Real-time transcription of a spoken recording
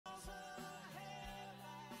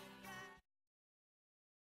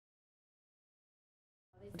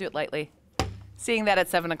do it lightly. Seeing that at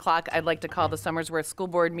 7 o'clock, I'd like to call the Somersworth School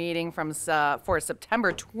Board meeting for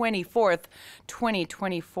September 24th,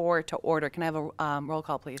 2024 to order. Can I have a roll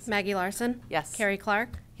call, please? Maggie Larson? Yes. Carrie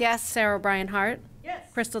Clark? Yes. Sarah O'Brien Hart?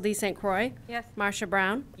 Yes. Crystal D. St. Croix? Yes. Marcia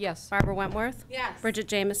Brown? Yes. Barbara Wentworth? Yes. Bridget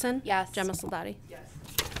Jameson? Yes. Gemma Soldati? Yes.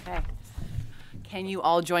 Okay. Can you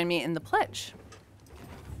all join me in the pledge?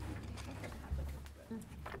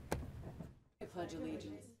 I pledge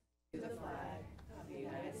allegiance to the flag of the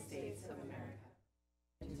United States of America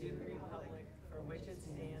and to the republic for which it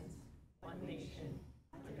stands, one nation,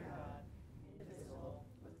 under God, indivisible,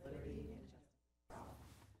 with liberty and justice for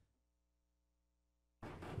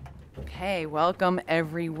all. Okay, welcome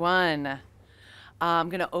everyone. I'm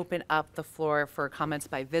going to open up the floor for comments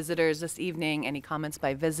by visitors this evening. Any comments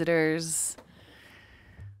by visitors?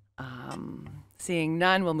 Seeing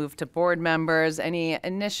none, we'll move to board members. Any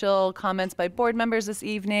initial comments by board members this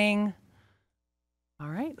evening? All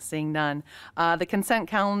right, seeing none. The consent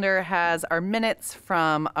calendar has our minutes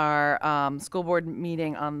from our school board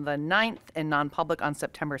meeting on the 9th and non-public on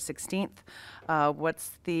September 16th.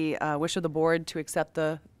 What's the wish of the board to accept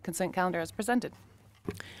the consent calendar as presented?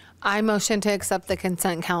 I motion to accept the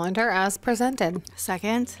consent calendar as presented.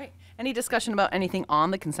 Second. Great. Any discussion about anything on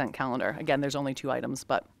the consent calendar? Again, there's only 2 items,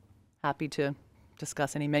 but happy to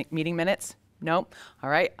discuss any meeting minutes? Nope. All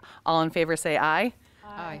right. All in favor say aye.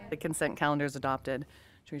 Aye. The consent calendar is adopted.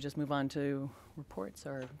 Should we just move on to reports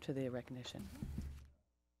or to the recognition?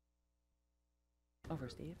 Over,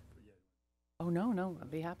 Steve. Oh, no.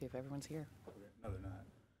 I'd be happy if everyone's here. No, they're not.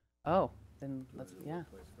 Oh, then let's,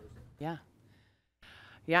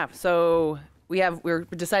 yeah, so we're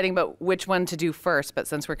deciding about which one to do first, but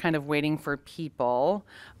since we're kind of waiting for people,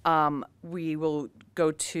 we will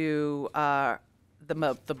go to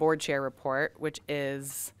the board chair report, which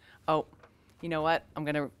is, oh, you know what?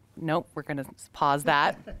 We're gonna pause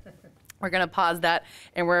that. We're gonna pause that,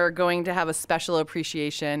 and we're going to have a special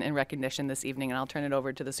appreciation and recognition this evening, and I'll turn it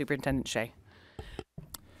over to the Superintendent Shea.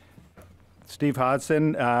 Steve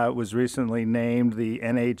Hodson was recently named the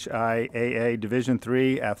NHIAA Division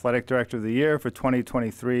III Athletic Director of the Year for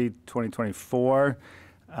 2023-2024.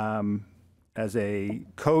 As a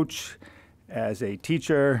coach, as a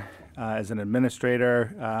teacher, as an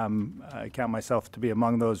administrator, I count myself to be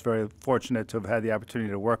among those very fortunate to have had the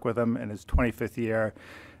opportunity to work with him in his 25th year.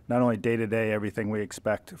 Not only day-to-day, everything we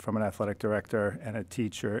expect from an athletic director and a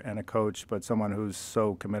teacher and a coach, but someone who's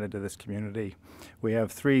so committed to this community. We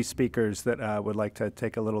have 3 speakers that would like to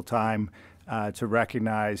take a little time to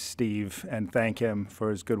recognize Steve and thank him for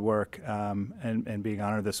his good work and being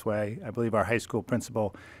honored this way. I believe our high school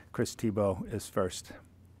principal, Chris Tebow, is first.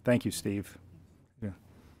 Thank you, Steve. Yeah.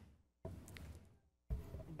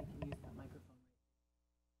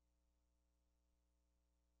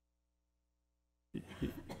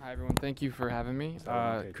 Hi, everyone. Thank you for having me.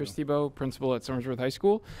 Chris Tebow, principal at Somersworth High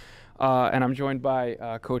School. And I'm joined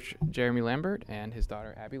by Coach Jeremy Lambert and his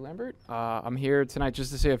daughter, Abby Lambert. I'm here tonight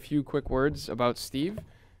just to say a few quick words about Steve.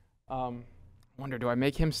 Wonder, do I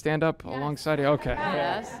make him stand up alongside you? Okay.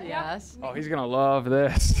 Yes. Oh, he's going to love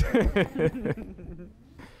this.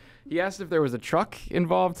 He asked if there was a truck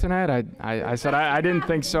involved tonight. I said I didn't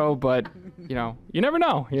think so, but, you never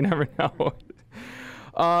know. You never know.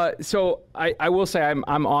 So I will say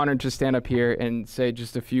I'm honored to stand up here and say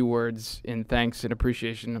just a few words in thanks and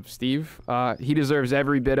appreciation of Steve. He deserves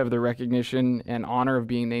every bit of the recognition and honor of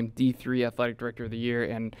being named D3 Athletic Director of the Year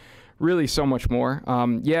and really so much more.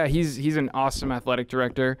 He's an awesome athletic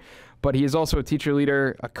director, but he is also a teacher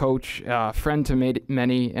leader, a coach, a friend to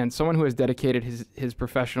many, and someone who has dedicated his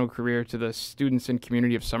professional career to the students and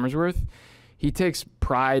community of Somersworth. He takes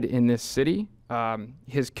pride in this city.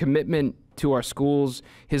 His commitment to our schools,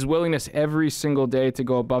 his willingness every single day to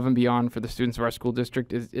go above and beyond for the students of our school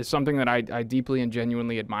district is something that I deeply and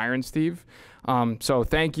genuinely admire in Steve. So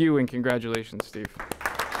thank you and congratulations, Steve.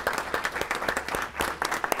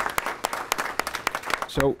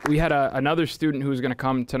 So we had another student who was going to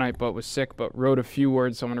come tonight but was sick but wrote a few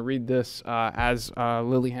words, so I'm going to read this as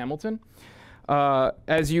Lily Hamilton.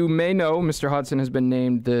 As you may know, Mr. Hodson has been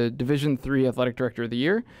named the Division III Athletic Director of the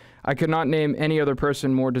Year. I could not name any other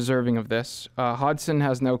person more deserving of this. Hodson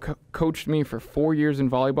has now coached me for 4 years in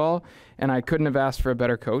volleyball, and I couldn't have asked for a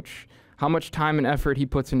better coach. How much time and effort he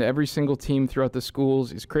puts into every single team throughout the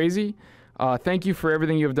schools is crazy. Thank you for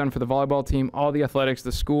everything you have done for the volleyball team, all the athletics,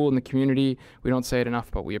 the school, and the community. We don't say it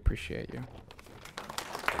enough, but we appreciate you.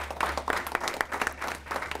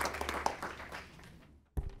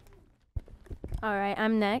 All right,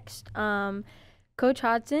 I'm next. Coach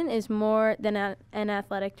Hodson is more than an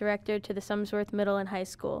athletic director to the Somersworth Middle and High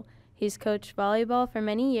School. He's coached volleyball for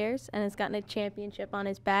many years and has gotten a championship on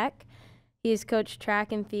his back. He's coached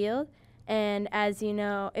track and field. And as you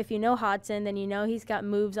know, if you know Hodson, then you know he's got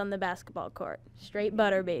moves on the basketball court. Straight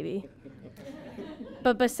butter, baby.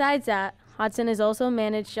 But besides that, Hodson has also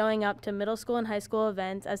managed showing up to middle school and high school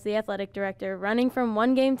events as the athletic director, running from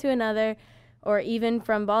one game to another, or even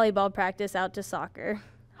from volleyball practice out to soccer.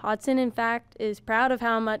 Hodson, in fact, is proud of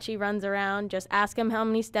how much he runs around. Just ask him how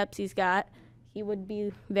many steps he's got. He would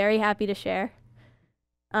be very happy to share.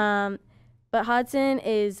 But Hodson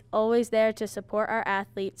is always there to support our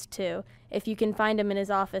athletes, too, if you can find him in his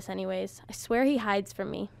office anyways. I swear he hides from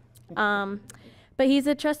me. But he's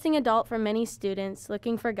a trusting adult for many students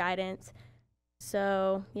looking for guidance.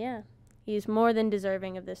 So, yeah, he's more than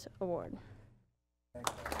deserving of this award.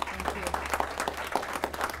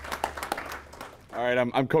 All right,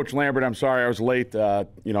 I'm Coach Lambert. I'm sorry I was late. I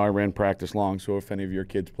ran practice long, so if any of your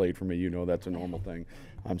kids played for me, you know that's a normal thing.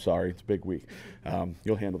 I'm sorry, it's a big week.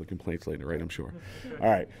 You'll handle the complaints later, right? I'm sure. All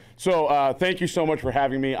right, so thank you so much for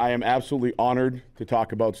having me. I am absolutely honored to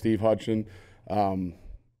talk about Steve Hodgson.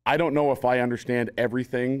 I don't know if I understand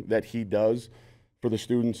everything that he does for the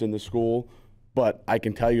students in the school, but I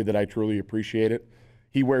can tell you that I truly appreciate it.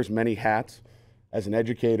 He wears many hats as an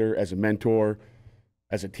educator, as a mentor,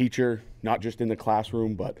 as a teacher, not just in the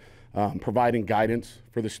classroom, but providing guidance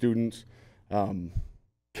for the students,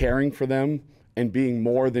 caring for them, and being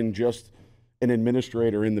more than just an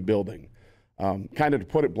administrator in the building. Kind of to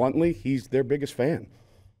put it bluntly, he's their biggest fan.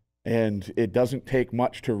 And it doesn't take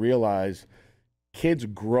much to realize kids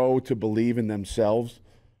grow to believe in themselves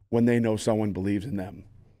when they know someone believes in them.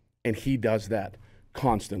 And he does that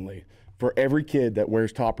constantly. For every kid that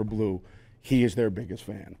wears Topper Blue, he is their biggest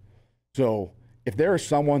fan. So if there is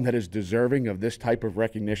someone that is deserving of this type of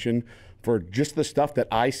recognition for just the stuff that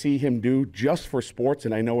I see him do just for sports,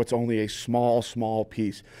 and I know it's only a small, small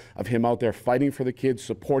piece of him out there fighting for the kids,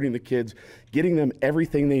 supporting the kids, getting them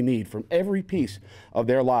everything they need from every piece of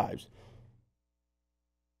their lives,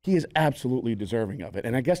 he is absolutely deserving of it.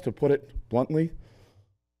 And I guess to put it bluntly,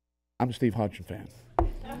 I'm a Steve Hodgson fan.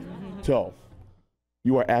 So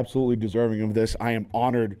you are absolutely deserving of this. I am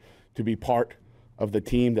honored to be part of the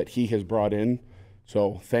team that he has brought in.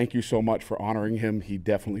 So thank you so much for honoring him. He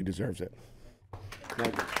definitely deserves it.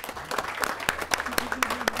 Thank you.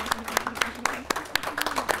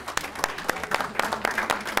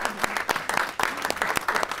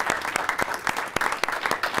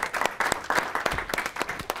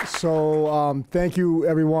 So thank you,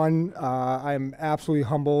 everyone. I'm absolutely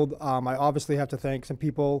humbled. I obviously have to thank some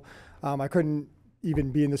people. I couldn't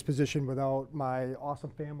even be in this position without my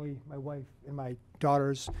awesome family, my wife and my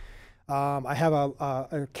daughters. I have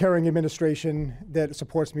a caring administration that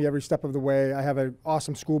supports me every step of the way. I have an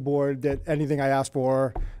awesome school board that anything I ask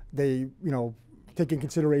for, they take in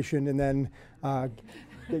consideration, and then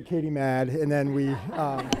get Katie mad, and then we.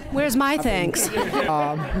 Where's my thanks?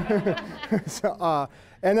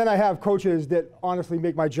 And then I have coaches that honestly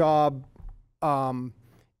make my job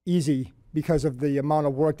easy because of the amount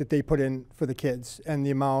of work that they put in for the kids, and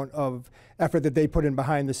the amount of effort that they put in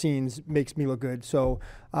behind the scenes makes me look good. So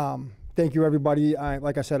thank you, everybody.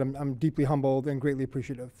 Like I said, I'm deeply humbled and greatly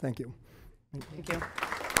appreciative. Thank you. Thank you.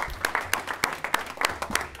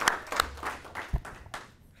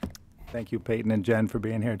 Thank you, Peyton and Jen, for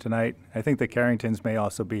being here tonight. I think the Carringtons may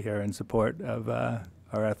also be here in support of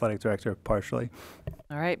our athletic director, partially.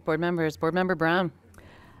 All right, board members. Board member Brown.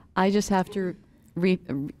 I just have to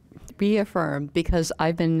reaffirm, because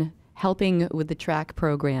I've been helping with the track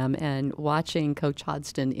program and watching Coach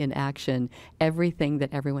Hodgson in action. Everything that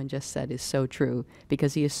everyone just said is so true,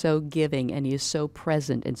 because he is so giving and he is so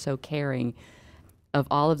present and so caring of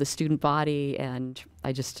all of the student body. And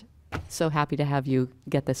I just so happy to have you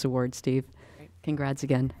get this award, Steve. Great. Congrats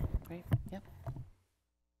again. Great. Yep.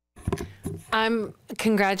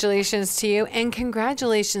 Congratulations to you, and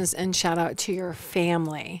congratulations and shout out to your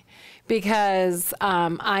family, because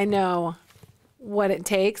I know what it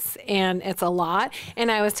takes, and it's a lot. And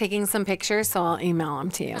I was taking some pictures, so I'll email them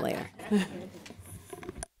to you later.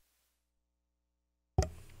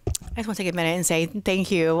 I just want to take a minute and say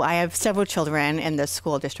thank you. I have several children in the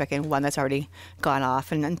school district, and one that's already gone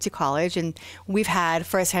off and into college. And we've had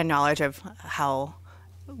firsthand knowledge of how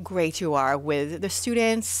great you are with the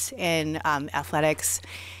students in athletics,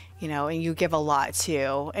 and you give a lot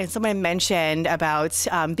too. And someone mentioned about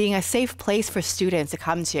being a safe place for students to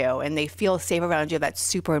come to, and they feel safe around you. That's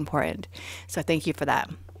super important. So thank you for that.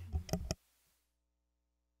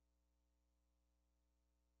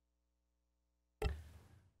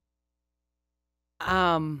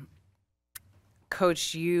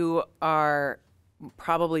 Coach, you are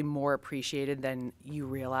probably more appreciated than you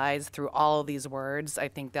realize through all of these words. I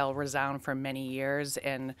think they'll resound for many years.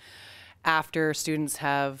 And after students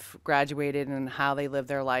have graduated and how they live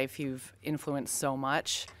their life, you've influenced so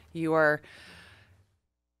much. You are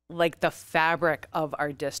like the fabric of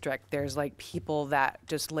our district. There's like people that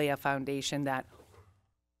just lay a foundation that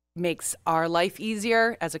makes our life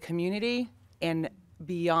easier as a community, and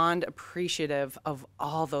beyond appreciative of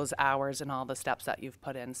all those hours and all the steps that you've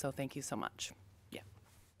put in. So thank you so much. Yeah.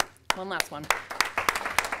 One last one.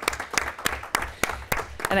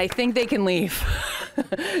 And I think they can leave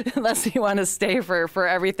unless you want to stay for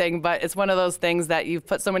everything. But it's one of those things that you've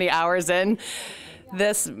put so many hours in.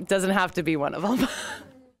 This doesn't have to be one of them.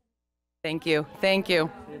 Thank you. Thank you.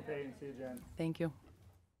 See you, Peyton. See you, Jen. Thank you.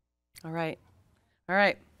 All right. All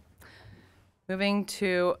right. Moving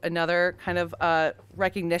to another kind of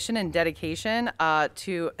recognition and dedication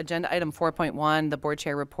to agenda item 4.1, the board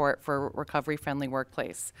chair report for Recovery Friendly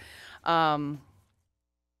Workplace. I'm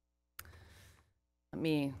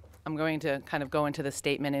going to kind of go into the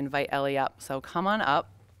statement and invite Ellie up. So come on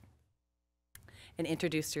up and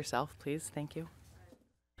introduce yourself, please. Thank you.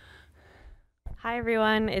 Hi,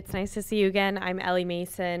 everyone. It's nice to see you again. I'm Ellie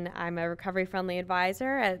Mason. I'm a Recovery Friendly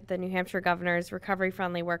Advisor at the New Hampshire Governor's Recovery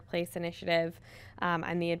Friendly Workplace Initiative.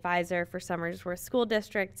 I'm the advisor for Somersworth School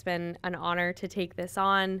District. It's been an honor to take this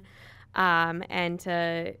on and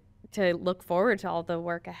to look forward to all the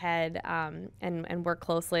work ahead and work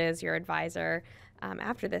closely as your advisor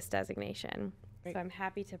after this designation. Great. So I'm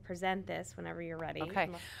happy to present this whenever you're ready. Okay.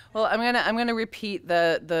 Well, I'm gonna repeat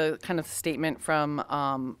the kind of statement from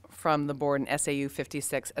the board in SAU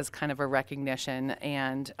 56 as kind of a recognition,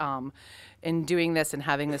 and in doing this and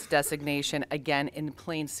having this designation, again, in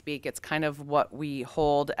plain speak, it's kind of what we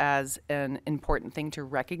hold as an important thing to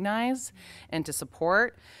recognize and to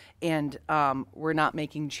support. And we're not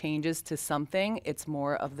making changes to something. It's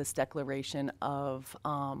more of this declaration of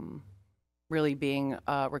really being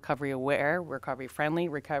recovery aware, recovery friendly,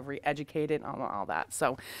 recovery educated, all that.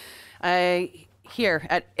 So here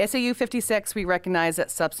at SAU 56, we recognize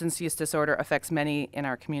that substance use disorder affects many in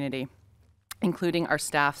our community, including our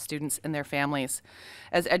staff, students, and their families.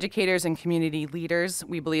 As educators and community leaders,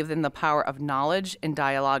 we believe in the power of knowledge and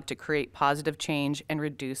dialogue to create positive change and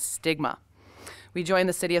reduce stigma. We join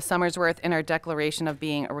the City of Somersworth in our declaration of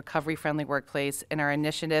being a recovery-friendly workplace, and our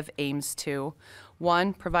initiative aims to,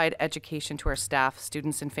 1, provide education to our staff,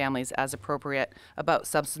 students, and families as appropriate about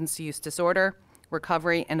substance use disorder,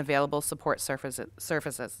 recovery, and available support services.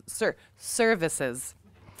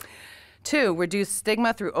 2, reduce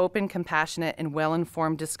stigma through open, compassionate, and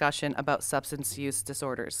well-informed discussion about substance use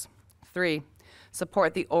disorders. 3,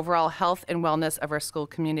 support the overall health and wellness of our school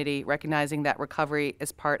community, recognizing that recovery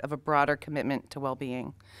is part of a broader commitment to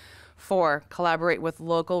well-being. 4, collaborate with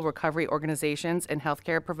local recovery organizations and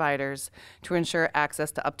healthcare providers to ensure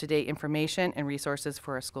access to up-to-date information and resources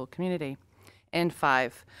for our school community. And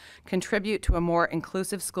 5, contribute to a more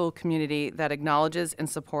inclusive school community that acknowledges and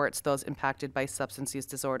supports those impacted by substance use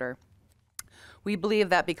disorder. We believe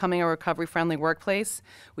that becoming a recovery-friendly workplace,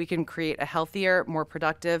 we can create a healthier, more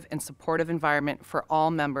productive, and supportive environment for all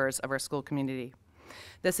members of our school community.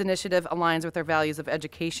 This initiative aligns with our values of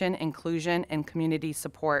education, inclusion, and community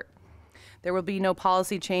support. There will be no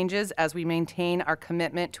policy changes as we maintain our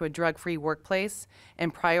commitment to a drug-free workplace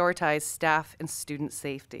and prioritize staff and student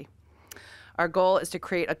safety. Our goal is to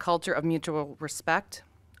create a culture of mutual respect,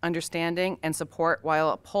 understanding, and support while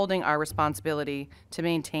upholding our responsibility to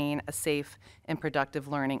maintain a safe and productive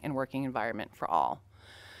learning and working environment for all.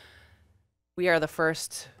 We are the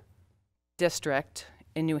first district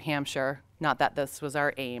in New Hampshire, not that this was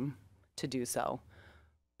our aim to do so,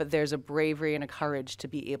 but there's a bravery and a courage to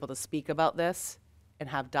be able to speak about this and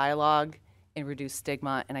have dialogue and reduce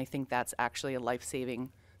stigma, and I think that's actually a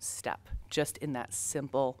life-saving step, just in that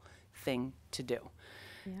simple thing to do.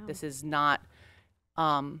 Yeah. This is not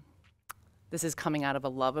this is coming out of a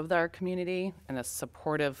love of our community and a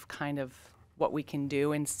supportive kind of what we can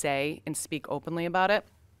do and say and speak openly about it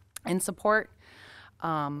and support.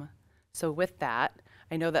 So with that,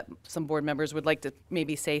 I know that some board members would like to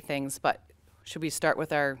maybe say things, but should we start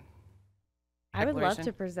with our I would love declaration?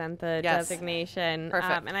 to present the Yes. designation.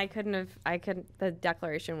 Perfect. And the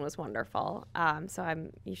declaration was wonderful. So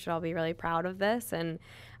you should all be really proud of this. And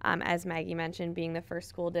as Maggie mentioned, being the first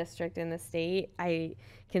school district in the state, I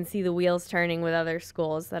can see the wheels turning with other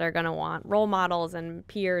schools that are going to want role models and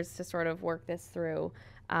peers to sort of work this through.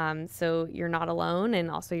 So you're not alone, and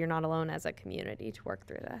also you're not alone as a community to work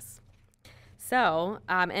through this. So,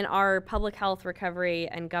 and our public health recovery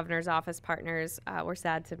and governor's office partners, we're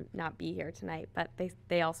sad to not be here tonight, but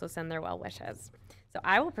they also send their well wishes. So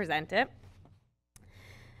I will present it.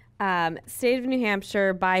 State of New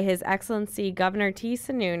Hampshire, by His Excellency Governor T.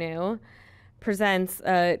 Sununu, presents,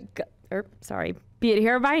 be it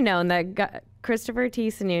hereby known that Christopher T.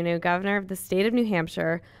 Sununu, Governor of the State of New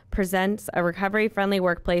Hampshire, presents a recovery-friendly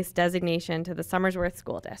workplace designation to the Somersworth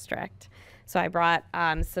School District. So I brought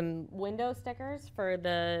some window stickers for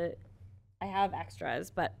I have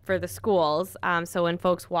extras, but for the schools. So when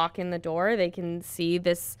folks walk in the door, they can see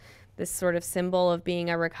this sort of symbol of being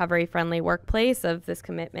a recovery-friendly workplace, of this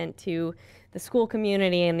commitment to the school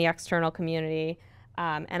community and the external community.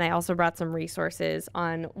 And I also brought some resources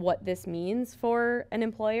on what this means for an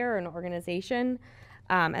employer or an organization,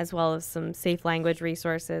 as well as some safe language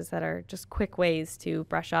resources that are just quick ways to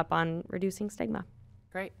brush up on reducing stigma.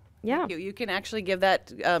 Great. Yeah. Thank you. You can actually give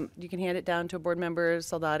that, you can hand it down to a board member,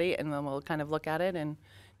 Soldati, and then we'll kind of look at it and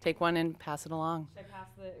take one and pass it along. Should I pass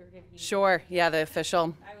or give you? Sure. Yeah, the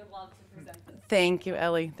official. I would love to present this. Thank you,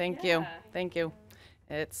 Ellie. Thank you. Thank you.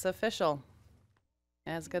 It's official.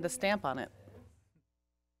 And it's got a stamp on it.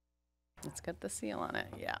 It's got the seal on it.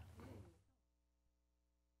 Yeah.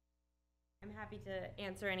 I'm happy to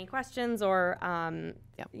answer any questions or,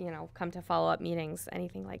 come to follow-up meetings,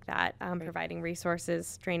 anything like that, providing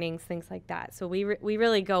resources, trainings, things like that. So we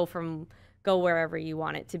really go wherever you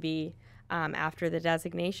want it to be after the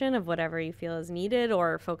designation of whatever you feel is needed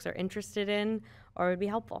or folks are interested in or would be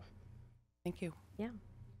helpful. Thank you. Yeah.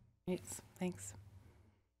 Yes. Thanks.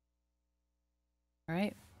 All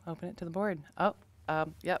right. Open it to the board.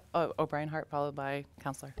 Yep. O'Brien Hart, followed by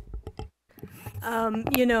Counselor.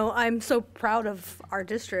 I'm so proud of our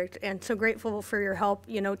district and so grateful for your help.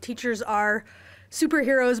 Teachers are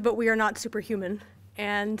superheroes, but we are not superhuman.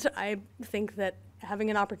 And I think that having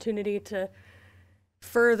an opportunity to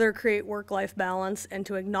further create work-life balance and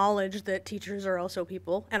to acknowledge that teachers are also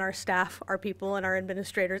people and our staff are people and our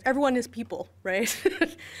administrators, everyone is people, right?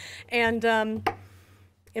 And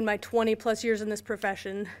in my 20 plus years in this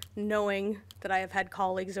profession, knowing that I have had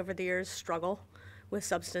colleagues over the years struggle with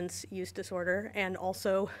substance use disorder and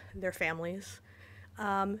also their families,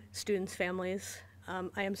 students' families,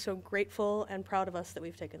 I am so grateful and proud of us that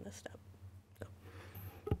we've taken this step.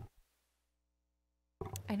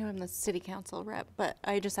 I know I'm the city council rep, but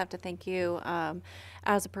I just have to thank you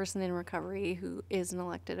as a person in recovery who is an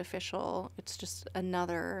elected official. It's just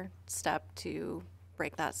another step to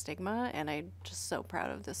break that stigma, and I'm just so proud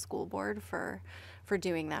of the school board for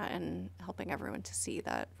doing that and helping everyone to see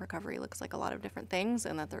that recovery looks like a lot of different things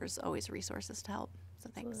and that there's always resources to help. So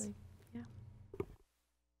thanks.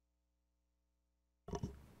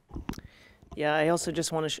 Yeah, I also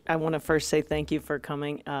just want to first say thank you for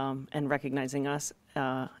coming and recognizing us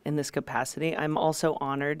in this capacity. I'm also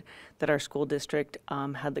honored that our school district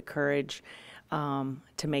had the courage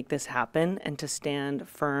to make this happen and to stand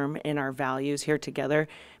firm in our values here together,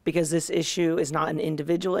 because this issue is not an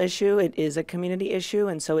individual issue, it is a community issue,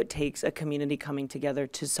 and so it takes a community coming together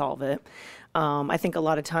to solve it. I think a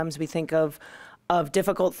lot of times we think of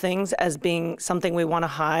difficult things as being something we want to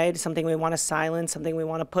hide, something we want to silence, something we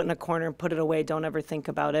want to put in a corner and put it away, don't ever think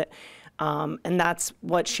about it. And that's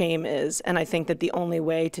what shame is. And I think that the only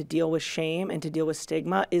way to deal with shame and to deal with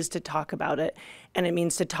stigma is to talk about it. And it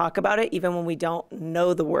means to talk about it even when we don't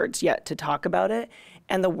know the words yet to talk about it.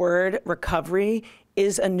 And the word recovery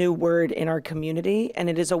is a new word in our community, and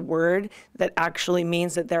it is a word that actually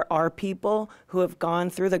means that there are people who have gone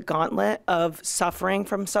through the gauntlet of suffering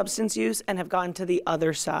from substance use and have gotten to the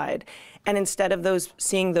other side. And instead of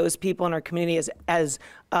seeing those people in our community as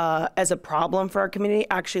a problem for our community,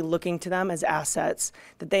 actually looking to them as assets,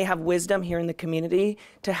 that they have wisdom here in the community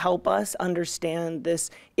to help us understand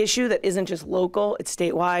this issue that isn't just local, it's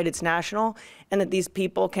statewide, it's national, and that these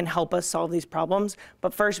people can help us solve these problems.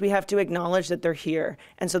 But first we have to acknowledge that they're here.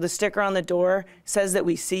 And so the sticker on the door says that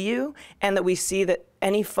we see you and that we see that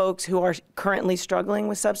any folks who are currently struggling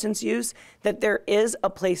with substance use, that there is a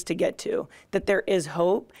place to get to, that there is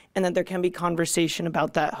hope, and that there can be conversation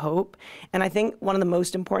about that hope. And I think one of the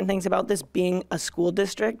most important things about this being a school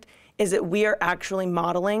district is that we are actually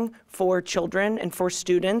modeling for children and for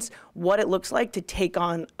students what it looks like to take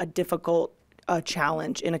on a difficult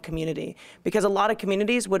challenge in a community. Because a lot of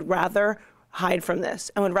communities would rather hide from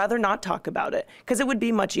this and would rather not talk about it, because it would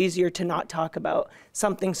be much easier to not talk about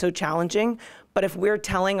something so challenging. But if we're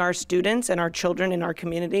telling our students and our children in our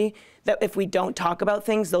community that if we don't talk about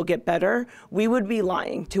things, they'll get better, we would be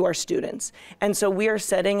lying to our students. And so we are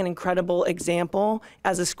setting an incredible example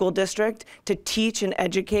as a school district to teach and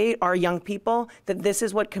educate our young people that this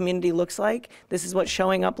is what community looks like, this is what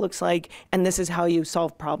showing up looks like, and this is how you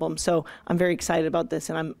solve problems. So I'm very excited about this,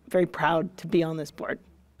 and I'm very proud to be on this board.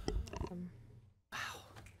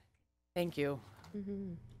 Thank you.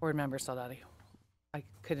 Board Member Soldati. I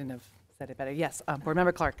couldn't have said it better. Yes, Board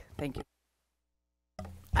Member Clark, thank you.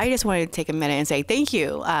 I just wanted to take a minute and say thank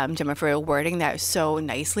you, Gemma, for wording that so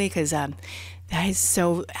nicely, because that is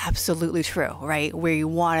so absolutely true, right? We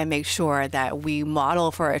want to make sure that we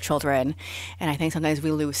model for our children, and I think sometimes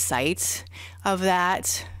we lose sight of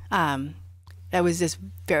that. That was just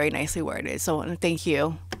very nicely worded. So thank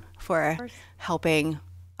you for helping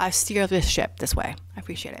us steer this ship this way. I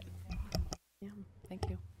appreciate it. Yeah, thank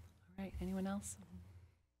you. All right, anyone else?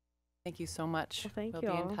 Thank you so much. Well, thank we'll you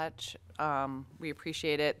be all. in touch. We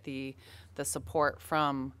appreciate it. The support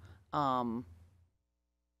from the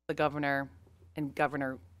governor and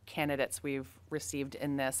governor candidates we've received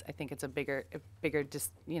in this. I think it's a bigger,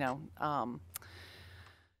 just in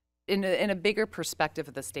a bigger perspective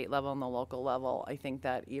at the state level and the local level. I think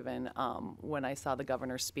that even when I saw the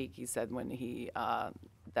governor speak, he said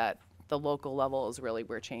that the local level is really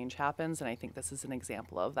where change happens, and I think this is an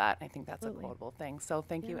example of that. I think that's Absolutely. a quotable thing. So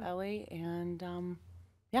thank you, Yeah. Ellie, and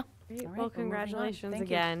yeah. Great. All right, Well, we're moving on. congratulations Thank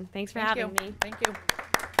you. again. Thanks for Thank having you. me. Thank you.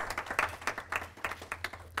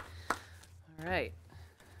 All right.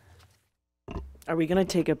 Are we gonna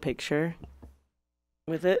take a picture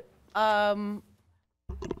with it? If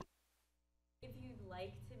you'd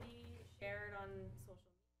like to be shared on social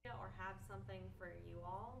media or have something for you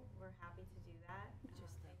all, we're happy to do that. Just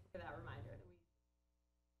thank you for that reminder.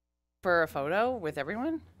 For a photo with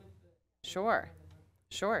everyone? Sure.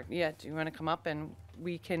 Sure. Yeah. Do you want to come up and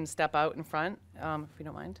we can step out in front, if you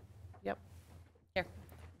don't mind? Yep. Here.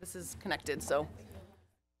 This is connected, so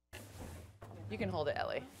you can hold it,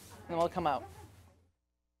 Ellie, and we'll come out.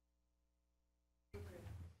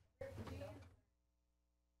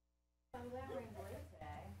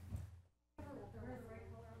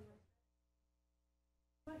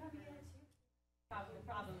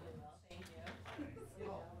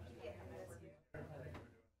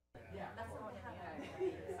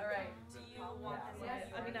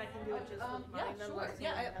 Yeah, sure.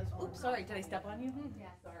 Yeah. Oops, sorry. Did I step on you? Yeah.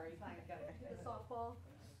 Sorry. Softball.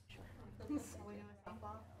 Can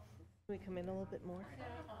we come in a little bit more?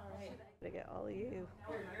 All right. Gotta get all of you.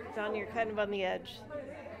 John, you're kind of on the edge.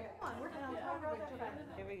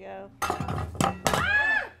 Here we go.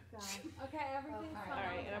 Okay, everything's fine. All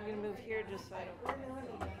right, and I'm gonna move here just so I don't.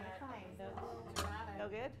 No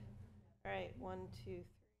good? All right, 1, 2, 3.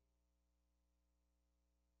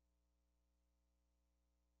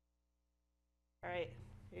 All right,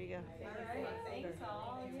 here you go. All right, thanks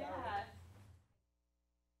all. Yeah.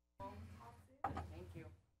 Thank you.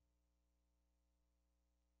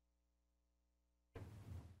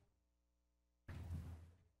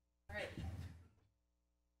 All right.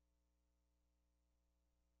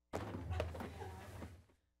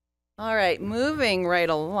 All right, moving right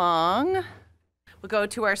along. We'll go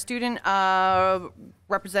to our student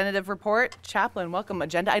representative report. Chaplain, welcome.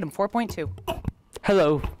 Agenda item 4.2.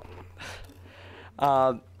 Hello.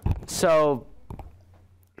 So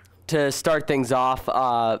to start things off,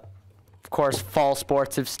 of course, fall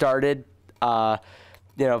sports have started.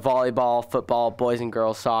 Volleyball, football, boys and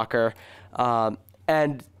girls soccer.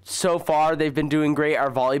 And so far, they've been doing great.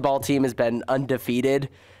 Our volleyball team has been undefeated.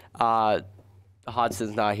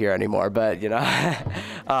 Hodson's not here anymore, but,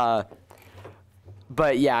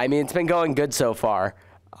 but yeah, I mean, it's been going good so far.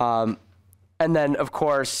 And then, of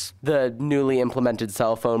course, the newly implemented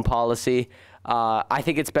cell phone policy. I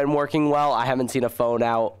think it's been working well. I haven't seen a phone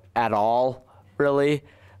out at all, really.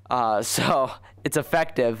 So it's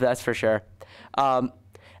effective, that's for sure.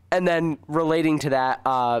 And then relating to that,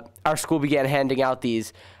 our school began handing out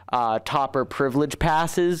these topper privilege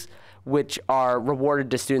passes, which are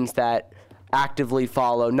rewarded to students that actively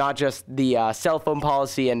follow not just the cell phone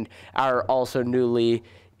policy and our also newly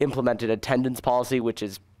implemented attendance policy, which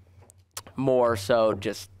is more so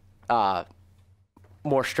just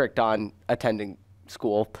more strict on attending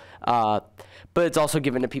school. But it's also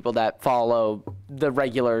given to people that follow the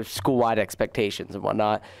regular school-wide expectations and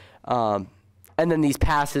whatnot. And then these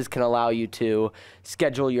passes can allow you to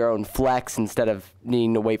schedule your own flex instead of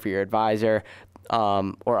needing to wait for your advisor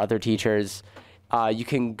or other teachers. You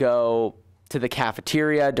can go to the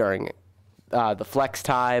cafeteria during the flex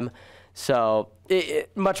time. So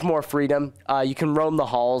much more freedom. You can roam the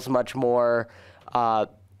halls much more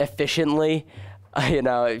efficiently.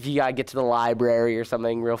 If you gotta get to the library or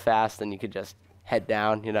something real fast, then you could just head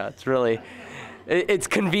down. It's really, it's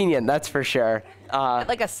convenient, that's for sure.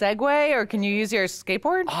 Like a Segway, or can you use your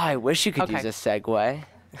skateboard? Oh, I wish you could use a Segway.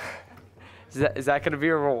 Is that gonna be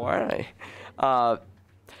a reward? But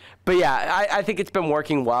yeah, I think it's been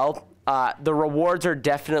working well. The rewards are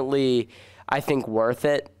definitely, I think, worth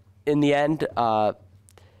it in the end.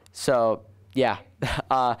 So yeah.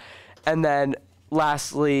 And then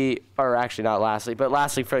lastly, or actually not lastly, but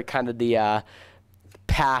lastly for kind of the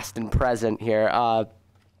past and present here,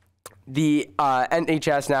 the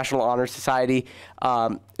NHS National Honor Society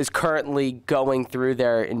is currently going through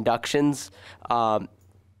their inductions, and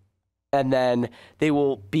then they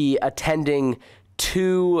will be attending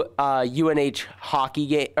 2 UNH hockey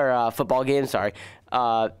game or football games. Sorry,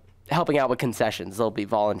 helping out with concessions. They'll be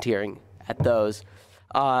volunteering at those,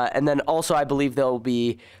 and then also I believe they'll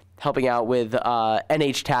be helping out with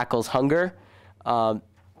NH Tackles Hunger.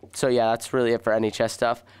 So yeah, that's really it for NHS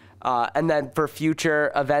stuff. And then for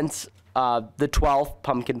future events, the 12th,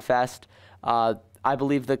 Pumpkin Fest, I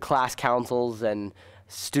believe the class councils and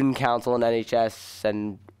student council and NHS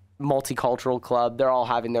and Multicultural Club, they're all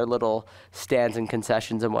having their little stands and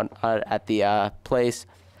concessions and whatnot at the place.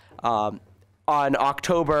 On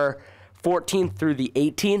October 14th through the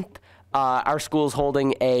 18th, our school is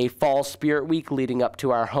holding a Fall Spirit Week leading up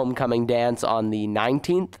to our homecoming dance on the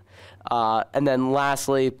 19th. And then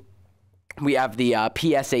lastly, we have the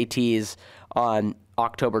PSATs on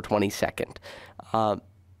October 22nd.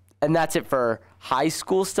 And that's it for high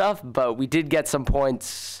school stuff, but we did get some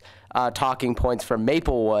points, talking points from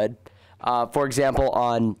Maplewood. For example,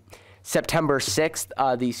 on September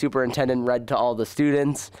 6th, the superintendent read to all the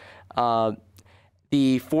students.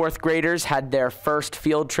 The 4th graders had their first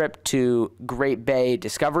field trip to Great Bay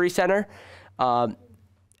Discovery Center.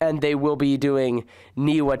 And they will be doing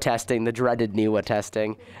NEWA testing, the dreaded NEWA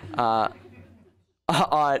testing, from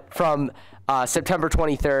September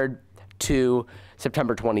 23rd to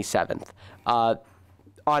September 27th.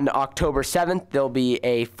 On October 7th, there'll be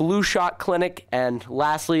a flu shot clinic. And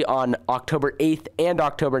lastly, on October 8th and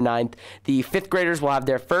October 9th, the 5th graders will have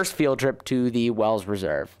their first field trip to the Wells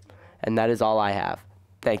Reserve. And that is all I have.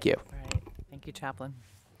 Thank you. All right. Thank you, Chaplain.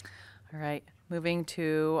 All right. Moving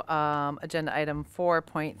to agenda item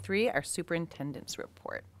 4.3, our superintendent's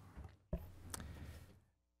report.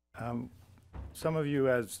 Some of you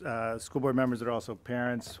as school board members that are also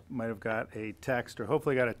parents might have got a text or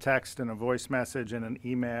hopefully got a text and a voice message and an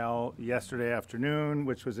email yesterday afternoon,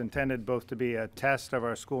 which was intended both to be a test of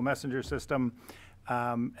our school messenger system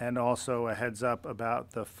and also a heads up about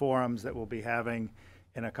the forums that we'll be having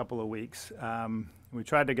in a couple of weeks. We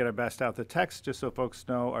tried to get our best out. The text, just so folks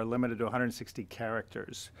know, are limited to 160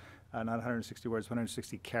 characters, not 160 words,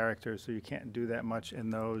 160 characters, so you can't do that much in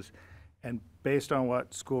those. And based on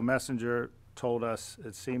what School Messenger told us,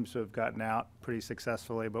 it seems to have gotten out pretty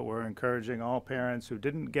successfully, but we're encouraging all parents who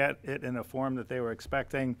didn't get it in a form that they were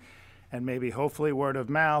expecting, and maybe hopefully word of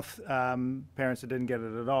mouth, parents that didn't get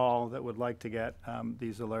it at all that would like to get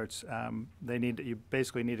these alerts, you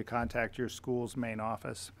basically need to contact your school's main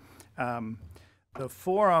office. The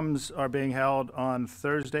forums are being held on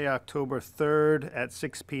Thursday, October 3rd at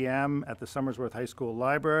 6 p.m. at the Somersworth High School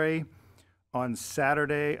Library, on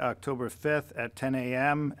Saturday, October 5th at 10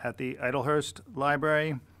 a.m. at the Idlehurst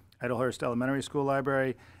Library, Idlehurst Elementary School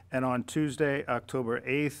Library, and on Tuesday, October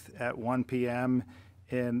 8th at 1 p.m.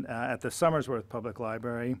 At the Somersworth Public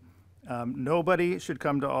Library. Nobody should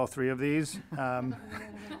come to all 3 of these,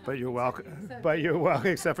 but you're welcome.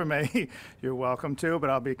 Except for me, you're welcome to. But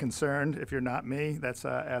I'll be concerned if you're not me. That's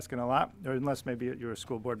asking a lot, or unless maybe you're a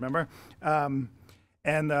school board member.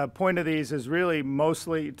 And the point of these is really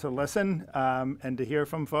mostly to listen and to hear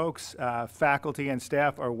from folks. Faculty and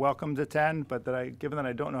staff are welcome to attend, but given that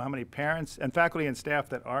I don't know how many parents, and faculty and staff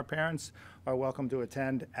that are parents are welcome to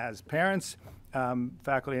attend as parents.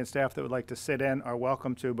 Faculty and staff that would like to sit in are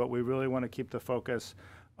welcome to, but we really want to keep the focus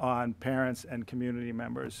on parents and community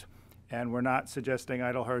members. And we're not suggesting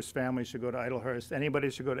Idlehurst families should go to Idlehurst. Anybody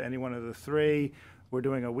should go to any one of the 3. We're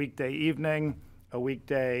doing a weekday evening, a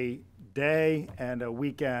weekday day, and a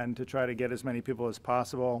weekend to try to get as many people as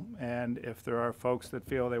possible. And if there are folks that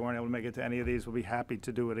feel they weren't able to make it to any of these, we'll be happy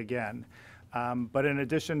to do it again. But in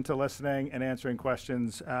addition to listening and answering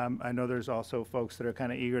questions, I know there's also folks that are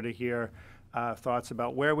kind of eager to hear thoughts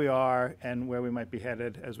about where we are and where we might be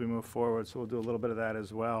headed as we move forward. So we'll do a little bit of that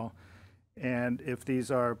as well. And if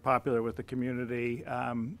these are popular with the community,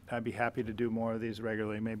 I'd be happy to do more of these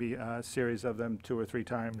regularly, maybe a series of them 2 or 3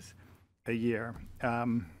 times a year.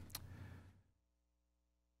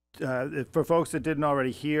 For folks that didn't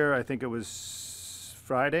already hear, I think it was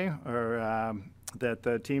Friday, or that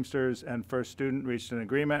the Teamsters and First Student reached an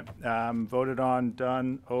agreement, voted on,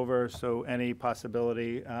 done, over, so any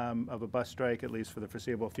possibility of a bus strike, at least for the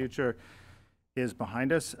foreseeable future, is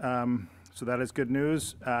behind us. So that is good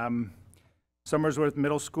news. Somersworth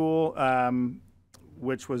Middle School,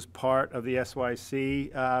 which was part of the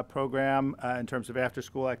SYC program in terms of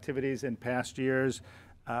after-school activities in past years,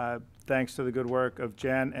 Thanks to the good work of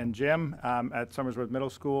Jen and Jim at Somersworth Middle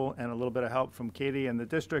School and a little bit of help from Katie and the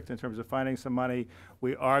district in terms of finding some money,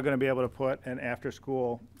 we are going to be able to put an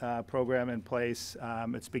after-school program in place.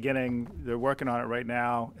 It's beginning. They're working on it right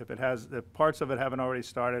now. If parts of it haven't already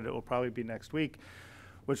started, it will probably be next week,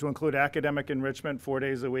 which will include academic enrichment 4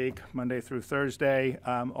 days a week, Monday through Thursday,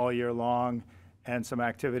 all year long, and some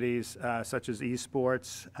activities such as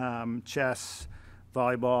esports, chess,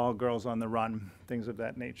 volleyball, girls on the run, things of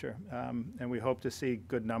that nature. And we hope to see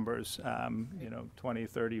good numbers, 20,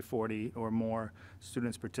 30, 40 or more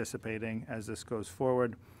students participating as this goes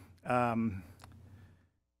forward.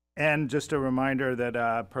 And just a reminder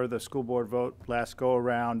that per the school board vote last go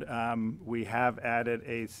around, we have added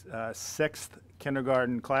a sixth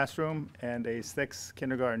kindergarten classroom and a sixth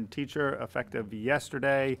kindergarten teacher effective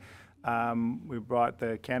yesterday. We brought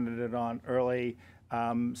the candidate on early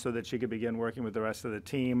so that she could begin working with the rest of the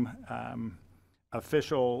team.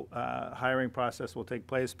 Official hiring process will take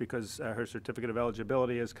place because her certificate of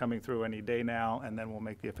eligibility is coming through any day now, and then we'll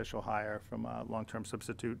make the official hire from a long-term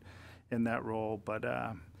substitute in that role. But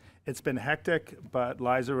it's been hectic, but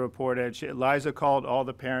Liza reported, Liza called all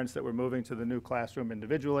the parents that were moving to the new classroom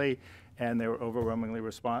individually, and they were overwhelmingly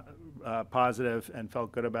positive and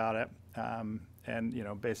felt good about it. And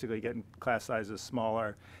basically getting class sizes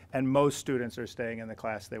smaller, and most students are staying in the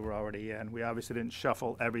class they were already in. We obviously didn't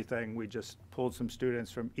shuffle everything. We just pulled some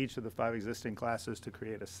students from each of the 5 existing classes to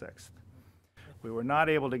create a sixth. We were not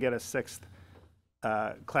able to get a sixth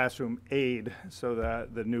classroom aide, so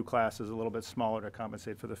that the new class is a little bit smaller to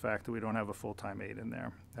compensate for the fact that we don't have a full-time aide in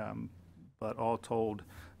there. But all told,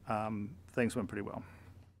 things went pretty well.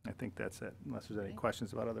 I think that's it, unless there's any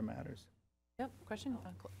questions about other matters. Yep, question?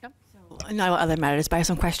 Yep. Not other matters, but I have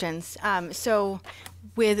some questions. So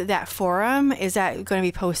with that forum, is that going to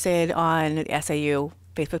be posted on the SAU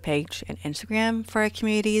Facebook page and Instagram for our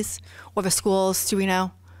communities or the schools? Do we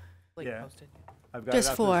know? Yeah. I've got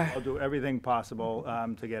Just it for. I'll do everything possible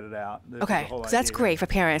to get it out. This is Okay, the whole so that's idea. great for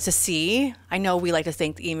parents to see. I know we like to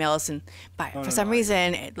think emails, but for some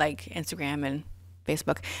reason, like Instagram and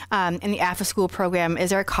Facebook. And the after-school program,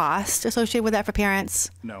 is there a cost associated with that for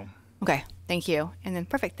parents? No. Okay, thank you. And then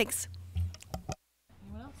perfect, thanks.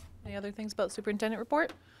 Anyone else? Any other things about superintendent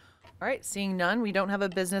report? All right, seeing none, we don't have a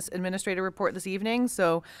business administrator report this evening.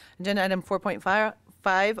 So agenda item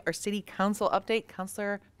 4.5, our city council update.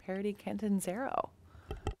 Councilor Parity Cantanzero.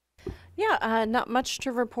 Yeah, not much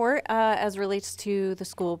to report as relates to the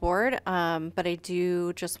school board, but I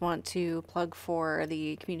do just want to plug for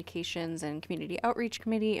the Communications and Community Outreach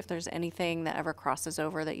Committee. If there's anything that ever crosses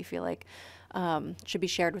over that you feel like should be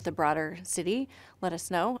shared with the broader city, let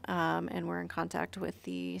us know. And we're in contact with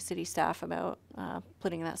the city staff about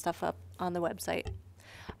putting that stuff up on the website.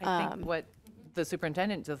 I think what the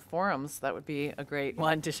superintendent does forums, that would be a great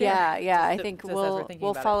one to share. Yeah, I Just think as we're thinking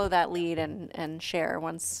we'll about it. follow that lead and share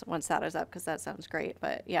once that is up, because that sounds great.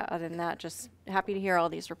 But yeah, other than that, just happy to hear all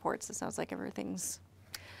these reports. It sounds like everything's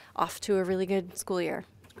off to a really good school year.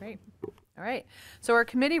 Great. All right. So our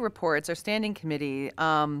committee reports, our standing committee,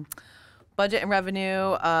 budget and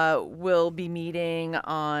revenue will be meeting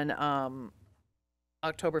on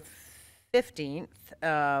October 15th.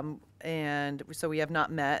 And so we have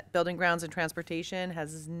not met. Building grounds and transportation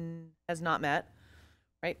has not met.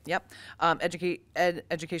 Right. Yep.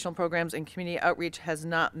 Educational programs and community outreach has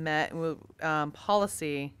not met.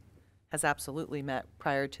 Policy has absolutely met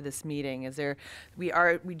prior to this meeting.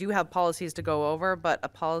 We do have policies to go over, but a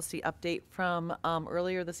policy update from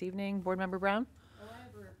earlier this evening. Board Member Brown. Oh, I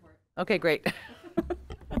have a report. Okay, great.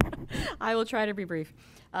 I will try to be brief.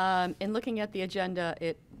 In looking at the agenda,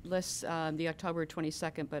 it lists the October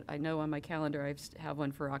 22nd, but I know on my calendar I have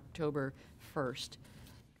one for October 1st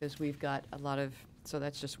because we've got a lot of. So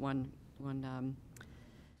that's just one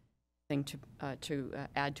thing to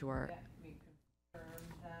add to our. We confirm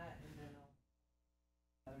that, and then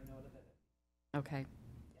I'll another note of it. Okay.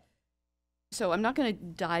 So I'm not going to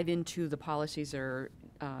dive into the policies that are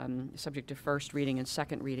subject to first reading and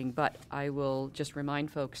second reading, but I will just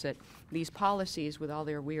remind folks that these policies, with all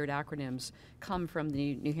their weird acronyms, come from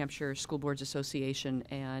the New Hampshire School Boards Association,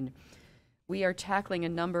 and we are tackling a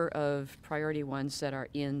number of priority ones that are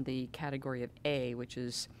in the category of A, which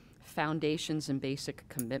is foundations and basic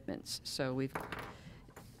commitments. So we've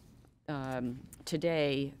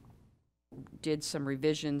today did some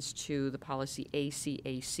revisions to the policy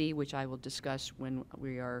ACAC, which I will discuss when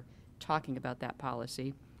we are talking about that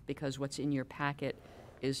policy, because what's in your packet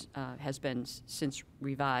is has been since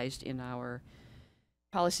revised in our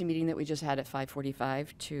policy meeting that we just had at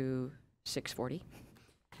 5:45 to 6:40.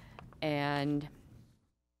 And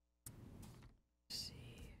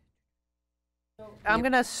I'm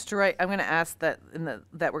gonna ask that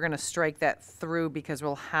that we're gonna strike that through because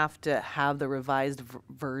we'll have to have the revised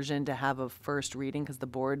version to have a first reading because the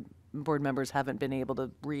board members haven't been able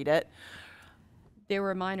to read it. There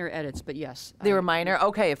were minor edits, but yes. They were minor?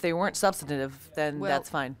 Okay, if they weren't substantive, then Well, that's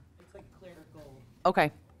fine. It's like clear gold.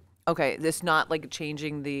 Okay. Okay, it's not like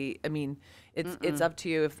changing I mean, it's up to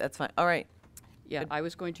you if that's fine. All right. Yeah, I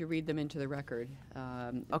was going to read them into the record.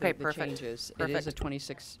 Okay, the perfect. changes. Perfect. It is a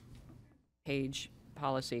 26-page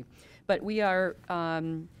policy. But we are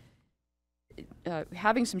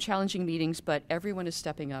having some challenging meetings, but everyone is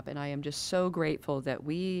stepping up, and I am just so grateful that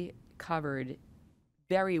we covered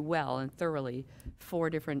very well and thoroughly 4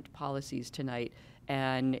 different policies tonight.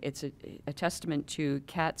 And it's a testament to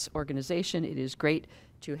Kat's organization. It is great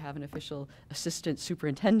to have an official assistant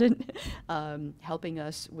superintendent helping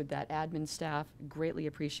us with that admin staff. Greatly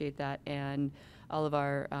appreciate that. And all of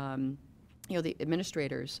our, the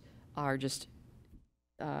administrators are just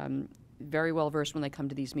very well versed when they come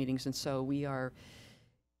to these meetings. And so we are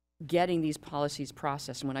getting these policies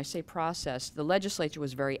processed. And when I say processed, the legislature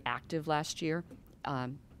was very active last year.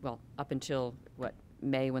 Well, up until,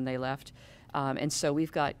 May when they left. And so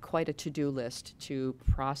we've got quite a to-do list to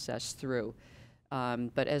process through.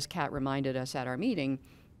 But as Kat reminded us at our meeting,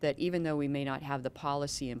 that even though we may not have the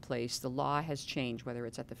policy in place, the law has changed, whether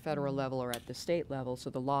it's at the federal level or at the state level. So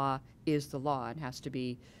the law is the law and has to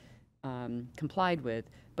be complied with.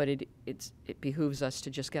 But it behooves us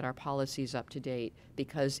to just get our policies up to date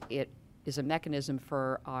because it is a mechanism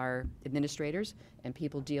for our administrators and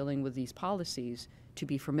people dealing with these policies to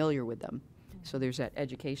be familiar with them. So there's that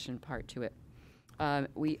education part to it.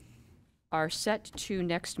 We are set to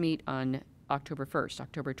next meet on October 1st,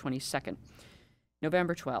 October 22nd,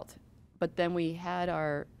 November 12th. But then we had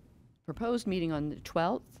our proposed meeting on the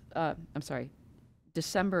 12th,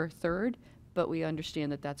 December 3rd, but we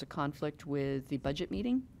understand that that's a conflict with the budget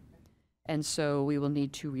meeting. And so we will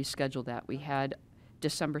need to reschedule that. We had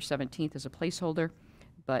December 17th as a placeholder,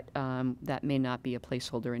 but that may not be a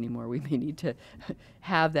placeholder anymore. We may need to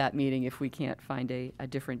have that meeting if we can't find a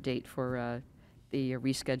different date for the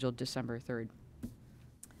rescheduled December 3rd.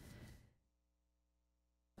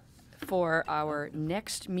 For our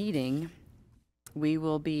next meeting, we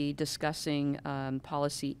will be discussing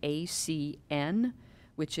policy ACN,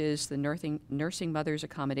 which is the nursing mothers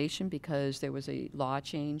accommodation because there was a law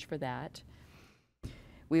change for that.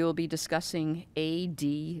 We will be discussing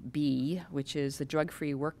ADB, which is the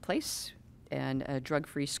drug-free workplace and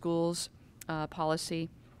drug-free schools policy,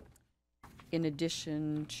 in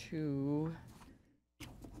addition to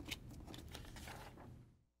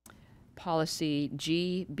policy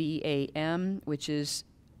GBAM, which is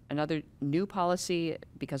another new policy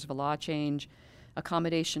because of a law change,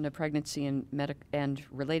 accommodation of pregnancy and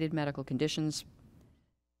related medical conditions.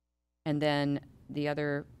 And then the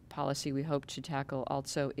other policy we hope to tackle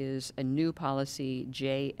also is a new policy,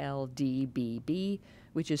 JLDBB,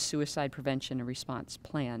 which is Suicide Prevention and Response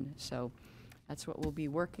Plan. So that's what we'll be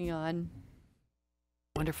working on.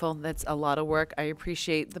 Wonderful. That's a lot of work. I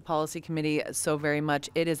appreciate the policy committee so very much.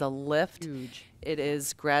 It is a lift. Huge. It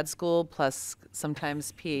is grad school plus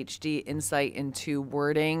sometimes PhD insight into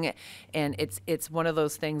wording. And it's one of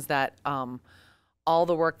those things that all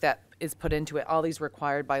the work that is put into it, all these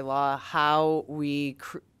required by law, how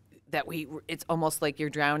it's almost like you're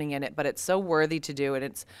drowning in it, but it's so worthy to do.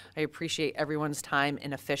 And I appreciate everyone's time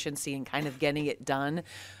and efficiency and kind of getting it done.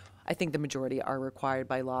 I think the majority are required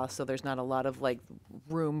by law, so there's not a lot of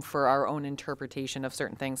room for our own interpretation of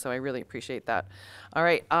certain things. So I really appreciate that. All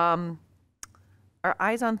right, our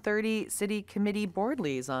Eyes on 30 City Committee Board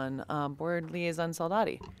Liaison,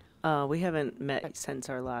 Saldati. We haven't met since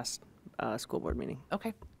our last school board meeting.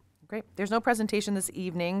 Okay, great. There's no presentation this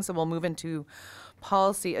evening, so we'll move into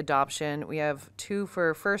policy adoption. We have 2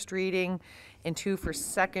 for first reading and 2 for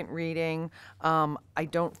second reading. I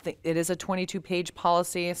don't think it is a 22-page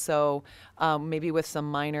policy, so maybe with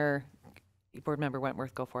some minor. Board Member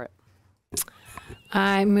Wentworth, go for it.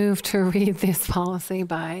 I move to read this policy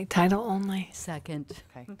by title only. Second.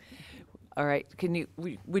 Okay. All right.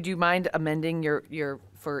 Would you mind amending your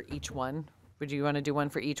for each one? Would you want to do one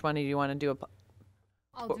for each one, or do you want to do a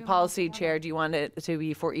policy chair? Do you want it to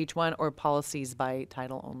be for each one, or policies by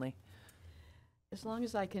title only? As long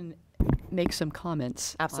as I can make some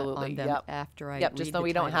comments Absolutely. on them Yep. after I Yep, read just so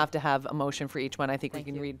we don't have to have a motion for each one. I think we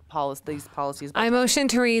can read these policies. I motion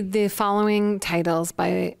to read the following titles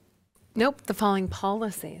by, the following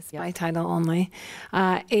policies by title only.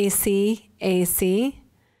 AC, AC,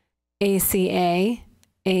 ACA,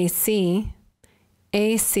 AC,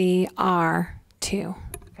 ACR2.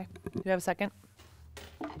 Okay. Do you have a second?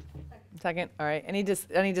 Second. All right. Any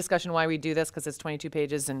discussion why we do this? Because it's 22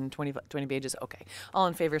 pages and 20 pages. Okay. All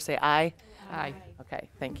in favor say aye. Aye. Okay.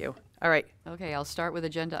 Thank you. All right. Okay, I'll start with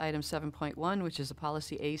agenda item 7.1, which is a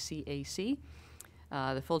policy ACAC.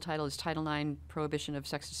 The full title is Title IX Prohibition of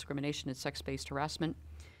Sex Discrimination and Sex-Based Harassment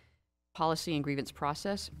Policy and Grievance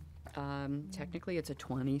Process. Technically, it's a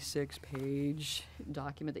 26-page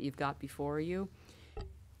document that you've got before you.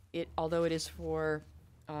 Although it is for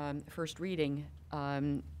first reading,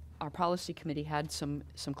 our policy committee had some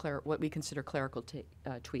what we consider clerical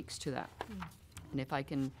tweaks to that. And if I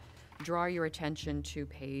can draw your attention to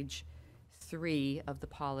page 3 of the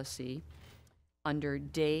policy, under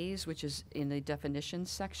days, which is in the definitions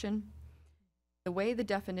section, the way the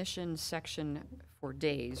definition section for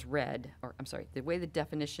days read, or I'm sorry, the way the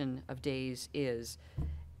definition of days is,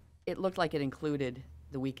 it looked like it included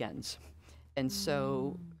the weekends. And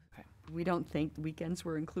so we don't think weekends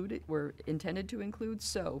were intended to include,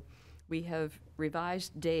 so we have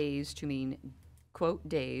revised days to mean, quote,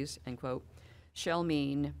 days, end quote, shall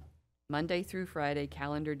mean Monday through Friday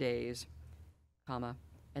calendar days, comma,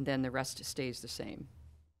 and then the rest stays the same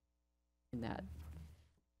in that.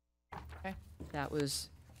 Okay. That was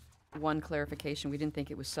one clarification. We didn't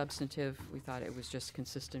think it was substantive. We thought it was just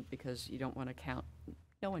consistent because you don't want to count,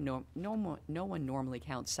 no one normally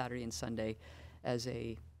counts Saturday and Sunday as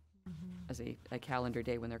a calendar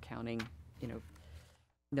day when they're counting,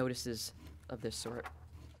 notices of this sort.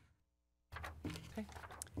 Okay.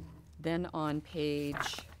 Then on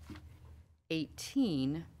page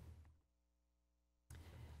 18,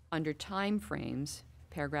 under time frames,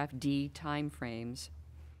 paragraph D, time frames,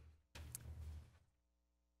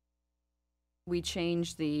 we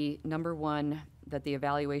changed the number 1, that the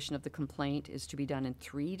evaluation of the complaint is to be done in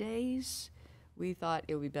 3 days. We thought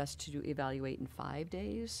it would be best to evaluate in 5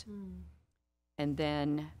 days. And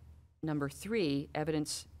then number 3,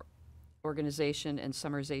 evidence organization and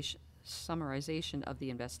summarization of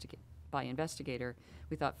the by investigator.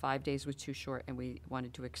 We thought 5 days was too short, and we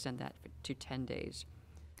wanted to extend that to 10 days.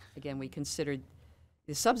 Again, we considered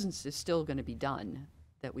the substance is still going to be done,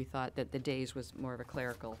 that we thought that the days was more of a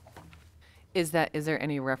clerical. Is there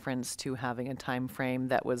any reference to having a time frame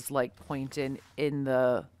that was like pointed in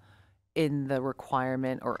the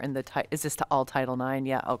requirement or in the is this to all Title IX?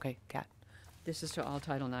 Yeah. Okay, Kat. This is to all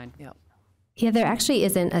Title IX. Yep. Yeah, there actually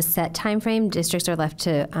isn't a set time frame. Districts are left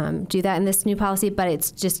to do that in this new policy, but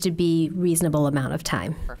it's just to be reasonable amount of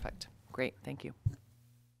time. Perfect. Great. Thank you.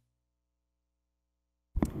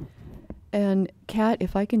 And Kat,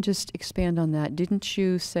 if I can just expand on that, didn't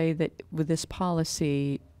you say that with this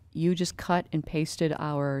policy, you just cut and pasted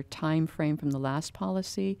our time frame from the last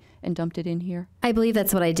policy and dumped it in here? I believe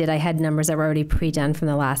that's what I did. I had numbers that were already pre-done from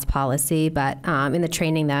the last policy, but in the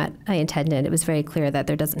training that I attended, it was very clear that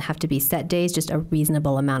there doesn't have to be set days, just a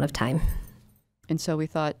reasonable amount of time. And so we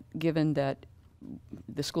thought, given that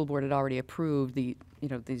the school board had already approved the,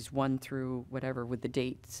 these 1 through whatever with the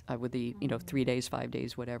dates, with the, 3 days, 5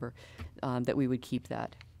 days, whatever, that we would keep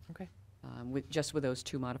that. Okay. With those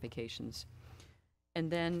 2 modifications. And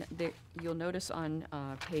then you'll notice on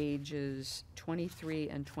pages 23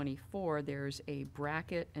 and 24, there's a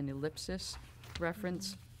bracket and ellipsis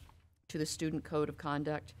reference to the student code of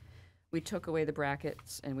conduct. We took away the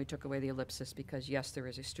brackets and we took away the ellipsis because, yes, there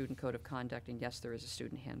is a student code of conduct, and yes, there is a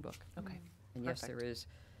student handbook. Okay. And yes, there is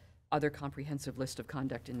other comprehensive list of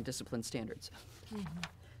conduct and discipline standards.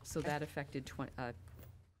 So that affected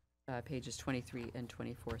pages 23 and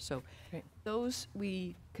 24. So those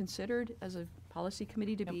we considered as a policy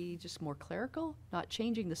committee to be just more clerical, not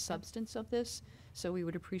changing the substance of this. So we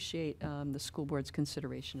would appreciate the school board's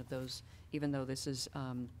consideration of those, even though this is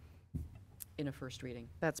in a first reading.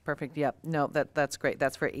 That's perfect. Yep. No, that's great.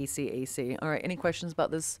 That's for ACAC. All right. Any questions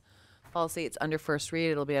about this policy? It's under first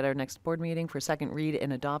read. It'll be at our next board meeting for second read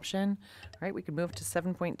and adoption. All right. We can move to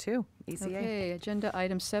 7.2, ECA. Okay. Agenda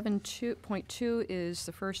item 7.2 is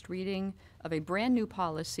the first reading of a brand new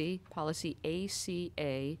policy, policy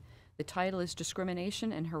ACA. The title is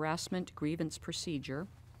Discrimination and Harassment Grievance Procedure.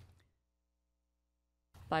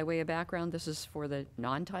 By way of background, this is for the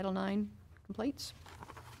non-Title IX complaints.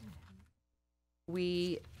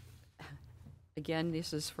 Again,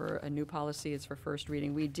 this is for a new policy. It's for first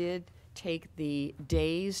reading. We did take the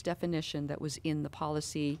days definition that was in the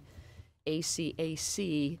policy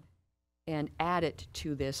ACAC and add it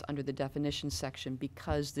to this under the definition section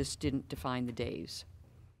because this didn't define the days.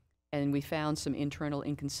 And we found some internal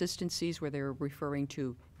inconsistencies where they were referring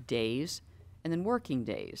to days and then working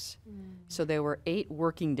days. So there were 8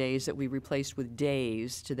 working days that we replaced with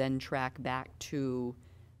days to then track back to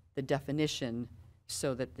the definition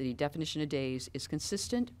so that the definition of days is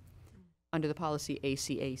consistent under the policy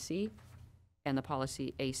ACAC. and the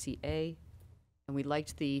policy ACA. And we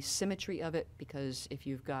liked the symmetry of it because if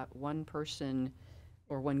you've got one person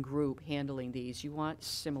or one group handling these, you want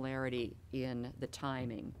similarity in the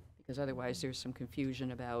timing, because otherwise there's some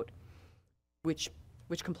confusion about which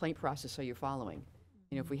complaint process are you following.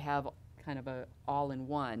 You know, if we have kind of a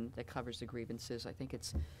all-in-one that covers the grievances, I think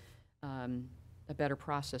it's a better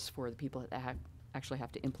process for the people that actually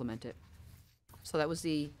have to implement it. So that was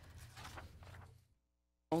the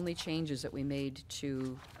only changes that we made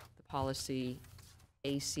to the policy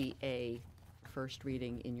ACA first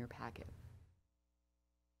reading in your packet.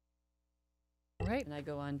 All right. And I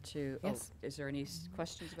go on to, Yes. is there any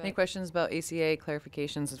questions about Any questions about ACA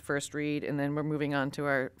clarifications at first read? And then we're moving on to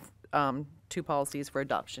our 2 policies for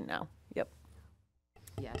adoption now. Yep.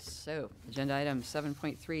 Yes, so agenda item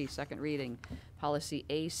 7.3, second reading, policy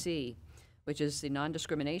AC, which is the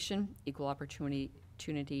non-discrimination, equal opportunity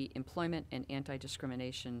employment, and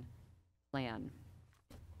anti-discrimination plan.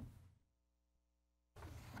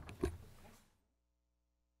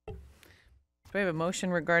 Do we have a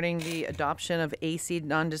motion regarding the adoption of AC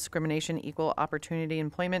non-discrimination, equal opportunity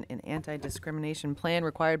employment, and anti-discrimination plan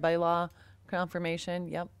required by law? Confirmation,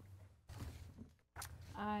 yep.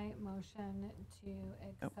 I motion to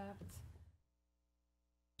accept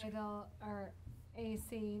title or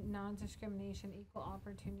AC non-discrimination, equal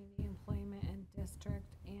opportunity employment, and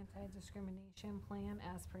district anti-discrimination plan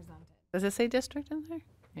as presented. Does it say district in there?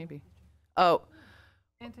 Maybe. Oh,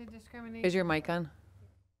 Anti-discrimination. is your mic on?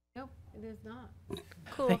 Nope, it is not.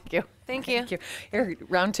 Cool. Thank you. Thank you. Thank you. Here,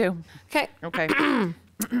 round 2. Okay. Okay.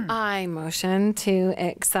 I motion to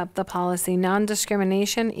accept the policy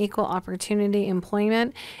non-discrimination, equal opportunity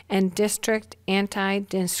employment, and district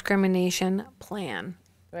anti-discrimination plan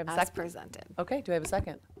Do I have a as second? presented. Okay, do I have a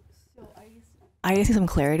second? I just need some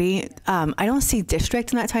clarity. I don't see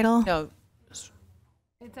district in that title. No.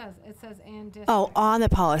 It says and district. Oh, on the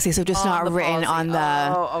policy, so just On not the written policy. on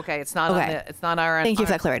the. Oh, okay. It's not on Okay. the. It's not our. Thank you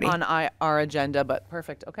for that clarity. On our agenda, but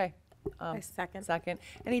perfect. Okay. I second. Second.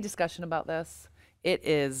 Any discussion about this? It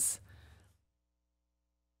is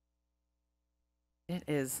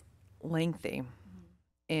lengthy,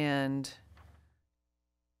 and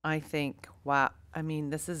I think, wow. I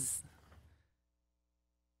mean, this is.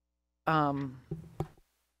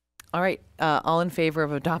 All right. All in favor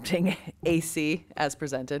of adopting AC as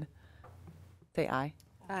presented? Say aye.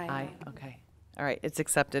 Aye. Okay. All right. It's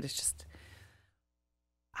accepted. It's just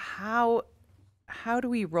how do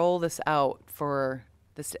we roll this out for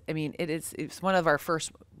this? I mean, it's one of our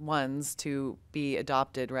first ones to be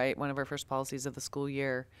adopted, right? One of our first policies of the school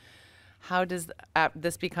year. How does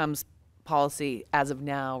this becomes policy as of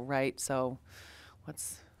now, right? So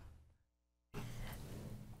what's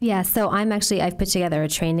Yeah, so I've put together a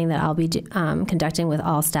training that I'll be conducting with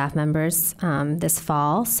all staff members this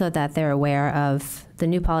fall so that they're aware of the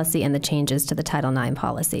new policy and the changes to the Title IX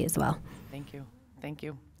policy as well. Thank you. Thank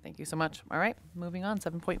you. Thank you so much. All right, moving on,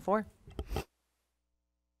 7.4.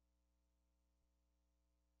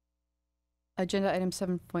 Agenda item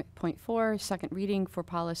 7.4, second reading for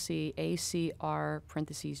policy ACR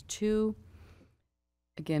parentheses 2.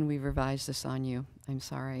 Again, we revised this on you. I'm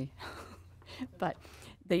sorry. But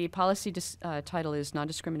the policy title is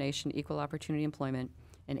Non-Discrimination, Equal Opportunity Employment,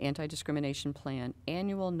 and Anti-Discrimination Plan,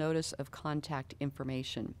 Annual Notice of Contact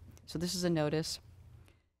Information. So this is a notice.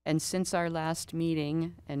 And since our last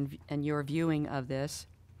meeting and your viewing of this,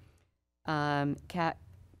 Kat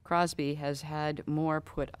Crosby has had more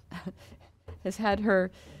has had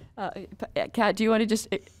her, Kat, do you want to just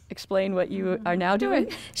explain what you are now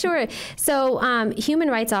doing? Sure. So human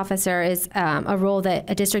rights officer is a role that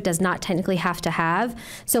a district does not technically have to have.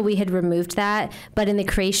 So we had removed that. But in the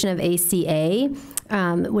creation of ACA,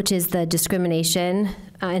 which is the discrimination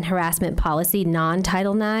and harassment policy,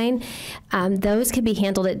 non-Title IX, those can be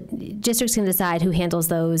handled districts can decide who handles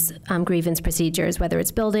those grievance procedures, whether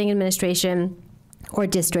it's building administration or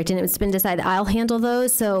district, and it's been decided I'll handle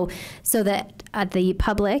those so that the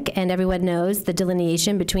public and everyone knows the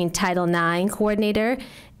delineation between Title IX coordinator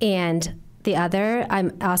and the other.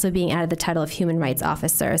 I'm also being added the title of human rights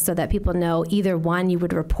officer so that people know either one you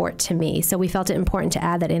would report to me. So we felt it important to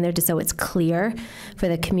add that in there just so it's clear for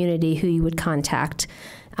the community who you would contact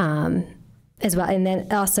as well. And then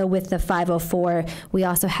also with the 504, we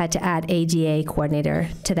also had to add ADA coordinator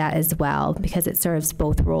to that as well because it serves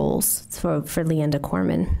both roles for Leanda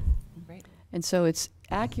Corman. Great. And so it's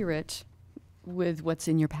accurate with what's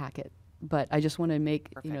in your packet, but I just want to make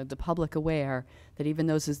the public aware that even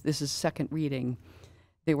though this is second reading,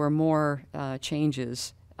 there were more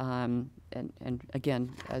changes, and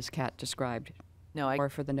again, as Kat described, more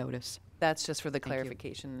for the notice. That's just for the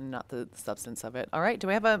clarification, not the substance of it. All right, do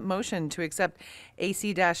we have a motion to accept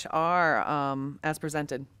AC-R as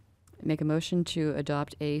presented? Make a motion to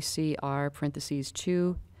adopt ACR parentheses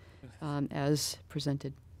 2 as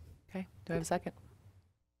presented. Okay, do I have a second?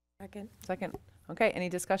 Second. Second. Okay, any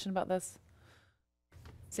discussion about this?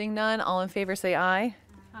 Seeing none, all in favor say aye.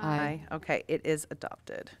 Aye. Okay, it is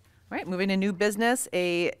adopted. All right, moving to new business,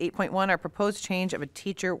 8.1, our proposed change of a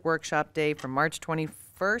teacher workshop day from March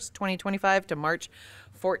 21st, 2025 to March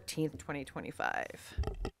 14th, 2025.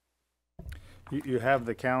 You have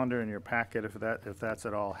the calendar in your packet if that's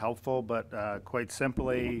at all helpful, but quite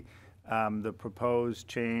simply, the proposed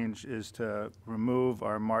change is to remove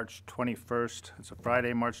our March 21st, it's a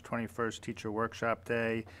Friday, March 21st teacher workshop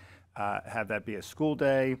day, have that be a school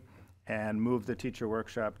day, and move the teacher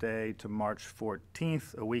workshop day to March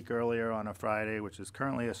 14th, a week earlier on a Friday, which is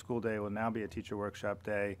currently a school day, will now be a teacher workshop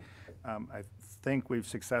day. I think we've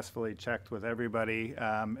successfully checked with everybody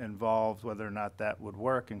involved whether or not that would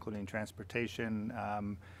work, including transportation.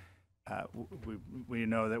 We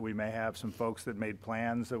know that we may have some folks that made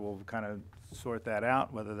plans that will kind of sort that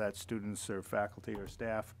out, whether that's students or faculty or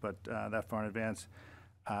staff, but that far in advance.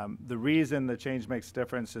 The reason the change makes a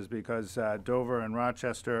difference is because Dover and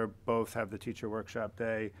Rochester both have the teacher workshop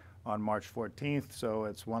day on March 14th, so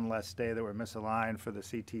it's one less day that we're misaligned for the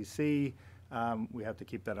CTC. We have to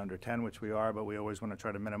keep that under 10, which we are, but we always want to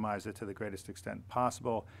try to minimize it to the greatest extent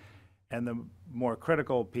possible. And the more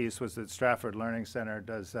critical piece was that Stratford Learning Center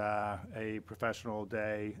does a professional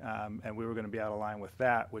day, and we were going to be out of line with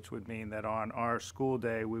that, which would mean that on our school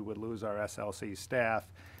day, we would lose our SLC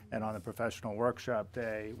staff, and on the professional workshop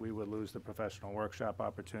day, we would lose the professional workshop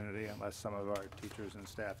opportunity unless some of our teachers and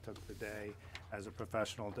staff took the day as a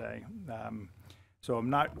professional day. So I'm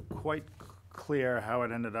not quite clear how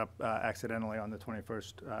it ended up accidentally on the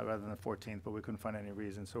 21st rather than the 14th, but we couldn't find any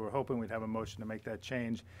reason. So we're hoping we'd have a motion to make that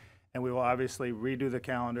change. And we will obviously redo the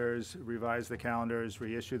calendars, revise the calendars,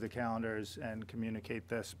 reissue the calendars, and communicate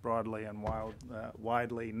this broadly and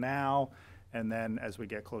widely now, and then as we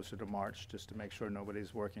get closer to March, just to make sure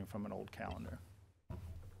nobody's working from an old calendar.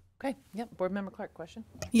 Okay, yep, Board Member Clark, question?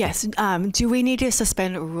 Yes. Do we need to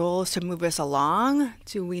suspend rules to move this along?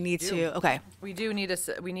 Do we need to? Okay. We do need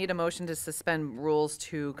a motion to suspend rules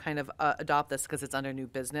to kind of adopt this because it's under new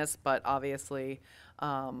business, but obviously,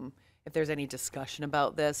 if there's any discussion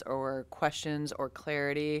about this or questions or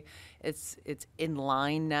clarity, it's in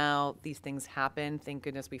line now. These things happen. Thank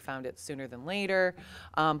goodness we found it sooner than later.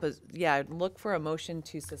 But yeah, I'd look for a motion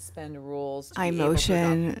to suspend rules. I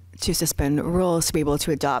motion to suspend rules to be able to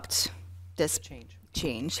adopt this change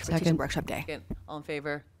for teacher workshop day. Second. All in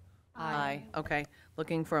favor? Aye. Okay.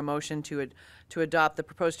 Looking for a motion to adopt the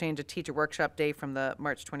proposed change of teacher workshop day from the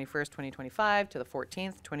March 21st, 2025 to the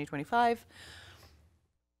 14th, 2025.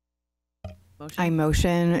 Motion? I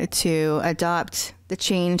motion to adopt the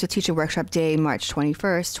change of teacher workshop day March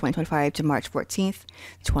 21st, 2025 to March 14th,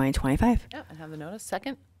 2025. Yeah, and have the notice.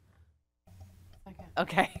 Second?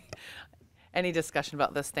 Okay. Any discussion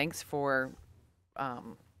about this? Thanks for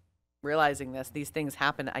realizing this. These things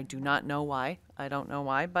happen. I do not know why. I don't know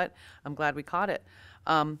why, but I'm glad we caught it.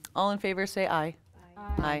 All in favor say aye.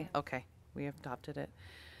 Aye. Okay. We have adopted it.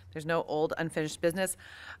 There's no old unfinished business.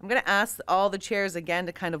 I'm going to ask all the chairs again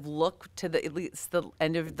to kind of look to at least the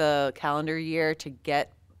end of the calendar year to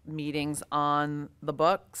get meetings on the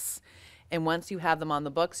books. And once you have them on the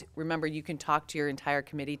books, remember you can talk to your entire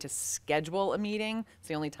committee to schedule a meeting. It's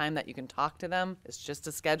the only time that you can talk to them. It's just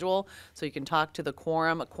a schedule. So you can talk to the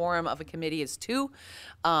quorum. A quorum of a committee is 2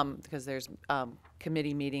 because there's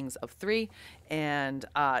committee meetings of 3. And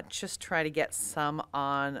just try to get some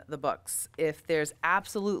on the books. If there's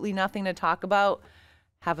absolutely nothing to talk about,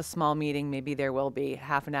 have a small meeting. Maybe there will be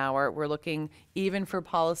half an hour. We're looking even for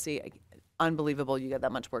policy. Unbelievable you get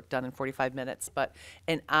that much work done in 45 minutes, but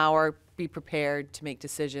an hour, be prepared to make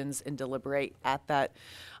decisions and deliberate at that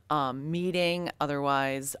meeting.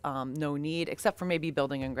 Otherwise, no need, except for maybe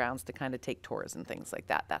building and grounds to kind of take tours and things like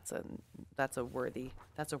that. That's a worthy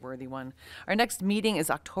one. Our next meeting is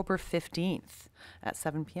October 15th at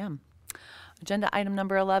 7 p.m. Agenda item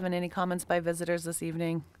number 11, any comments by visitors this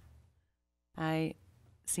evening? I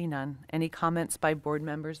see none. Any comments by board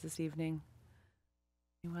members this evening?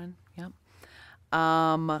 Anyone? Yep.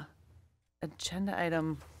 Agenda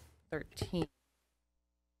item 13.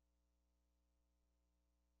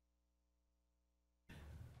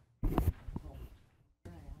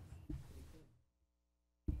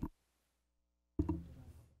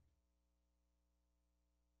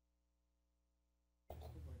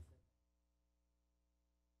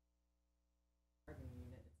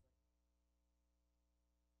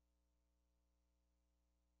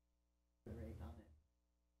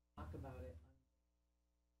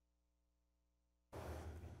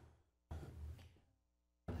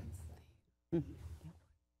 I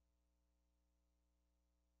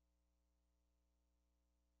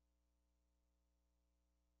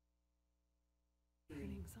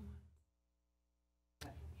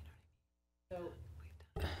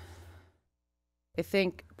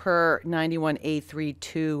think per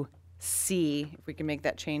 91A32C, if we can make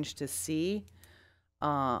that change to C,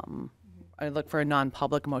 I look for a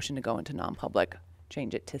non-public motion to go into non-public.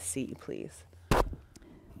 Change it to C, please.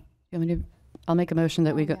 I'll make a motion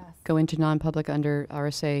that we go into non-public under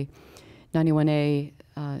RSA 91A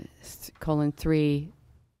colon 3,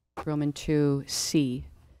 Roman 2, C.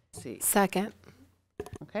 C. Second.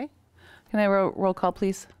 Okay. Can I roll call,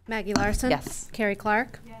 please? Maggie Larson? Yes. Carrie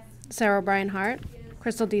Clark? Yes. Sarah O'Brien Hart? Yes.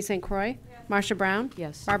 Crystal D. St. Croix? Yes. Marcia Brown?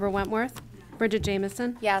 Yes. Barbara Wentworth? Bridget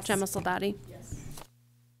Jamison? Yes. Gemma Soldati?